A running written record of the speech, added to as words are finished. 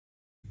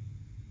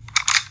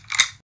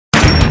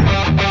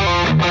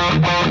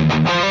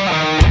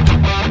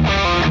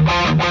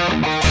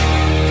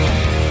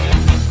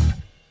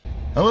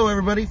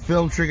everybody,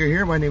 Film Trigger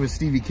here. My name is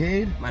Stevie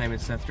Cade. My name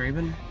is Seth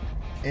Draven.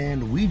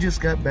 And we just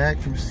got back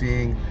from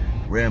seeing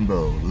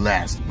Rambo: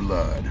 Last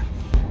Blood.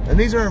 And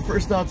these are our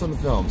first thoughts on the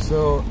film.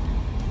 So,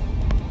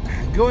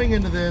 going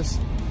into this,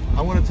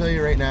 I want to tell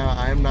you right now,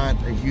 I'm not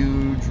a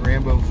huge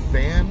Rambo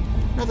fan.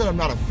 Not that I'm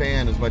not a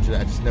fan as much as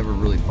I just never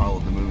really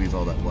followed the movies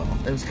all that well.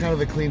 It was kind of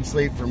a clean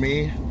slate for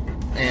me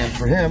and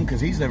for him,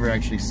 because he's never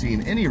actually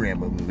seen any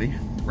Rambo movie.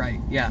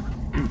 Right, yeah.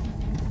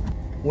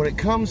 When it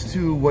comes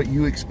to what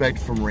you expect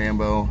from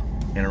Rambo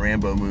in a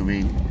Rambo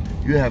movie,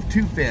 you have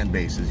two fan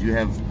bases. You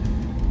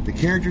have the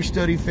character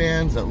study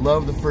fans that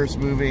love the first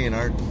movie and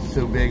aren't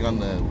so big on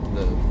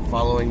the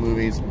following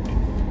movies.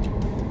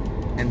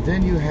 And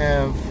then you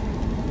have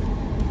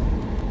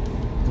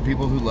the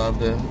people who love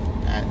the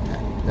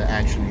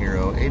action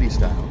hero 80s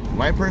style. In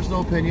my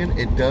personal opinion,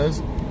 it does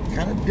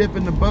kind of dip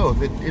into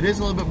both. It is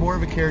a little bit more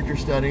of a character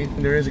study.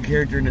 There is a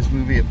character in this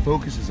movie it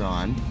focuses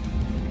on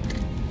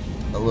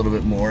a little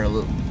bit more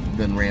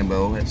than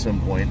Rambo at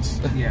some points.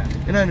 Yeah.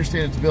 And I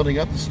understand it's building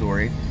up the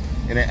story,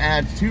 and it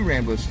adds to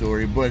Rambo's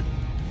story, but,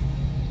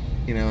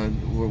 you know,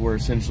 we're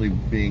essentially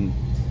being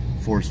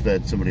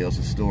force-fed somebody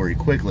else's story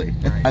quickly.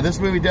 Right. This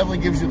movie definitely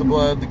gives you the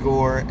blood, the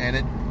gore, and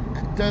it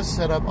does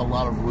set up a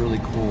lot of really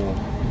cool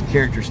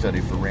character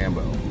study for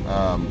Rambo.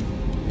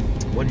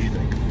 What did you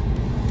think?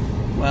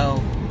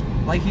 Well,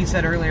 like he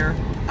said earlier,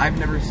 I've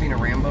never seen a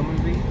Rambo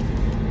movie.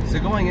 So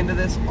going into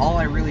this, all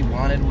I really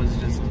wanted was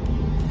just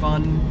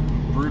fun,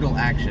 brutal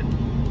action.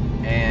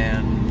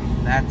 And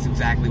that's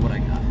exactly what I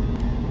got.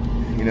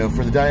 You know,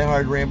 for the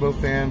die-hard Rambo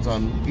fans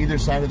on either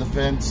side of the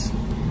fence,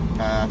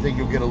 I think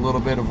you'll get a little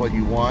bit of what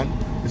you want.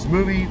 This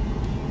movie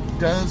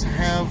does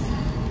have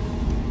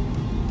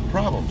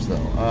problems,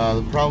 though.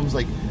 The problems,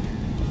 like,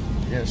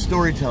 you know,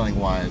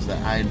 storytelling-wise,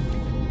 that I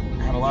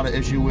had a lot of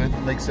issue with.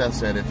 Like Seth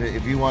said,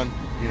 if you want,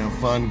 you know,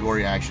 fun,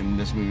 gory action,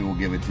 this movie will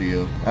give it to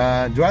you.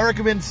 Do I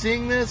recommend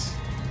seeing this?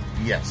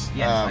 Yes.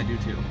 Yes, I do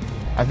too.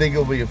 I think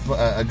it'll be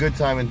a good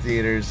time in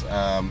theaters.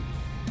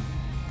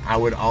 I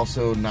would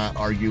also not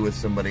argue with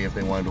somebody if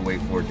they wanted to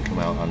wait for it to come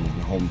out on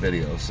home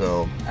video.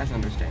 So that's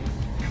understandable.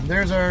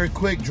 There's our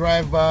quick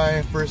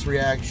drive-by, first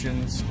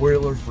reaction,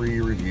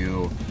 spoiler-free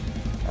review.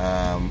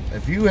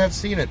 If you have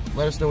seen it,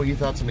 let us know what you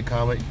thought in the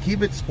comment.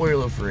 Keep it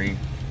spoiler-free.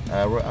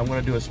 I'm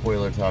going to do a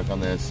spoiler talk on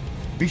this.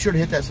 Be sure to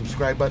hit that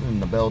subscribe button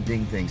and the bell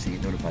ding thing so you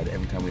get notified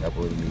every time we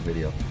upload a new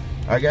video.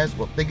 Alright guys,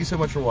 well, thank you so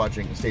much for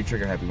watching, and stay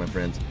trigger happy, my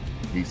friends.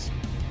 Peace.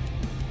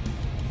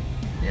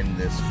 In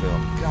this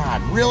film.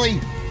 God, really?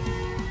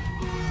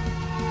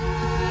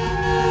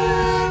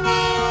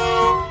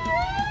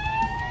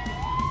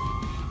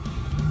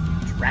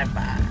 Drive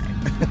by.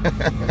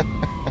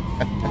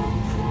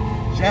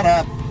 Shut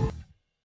up.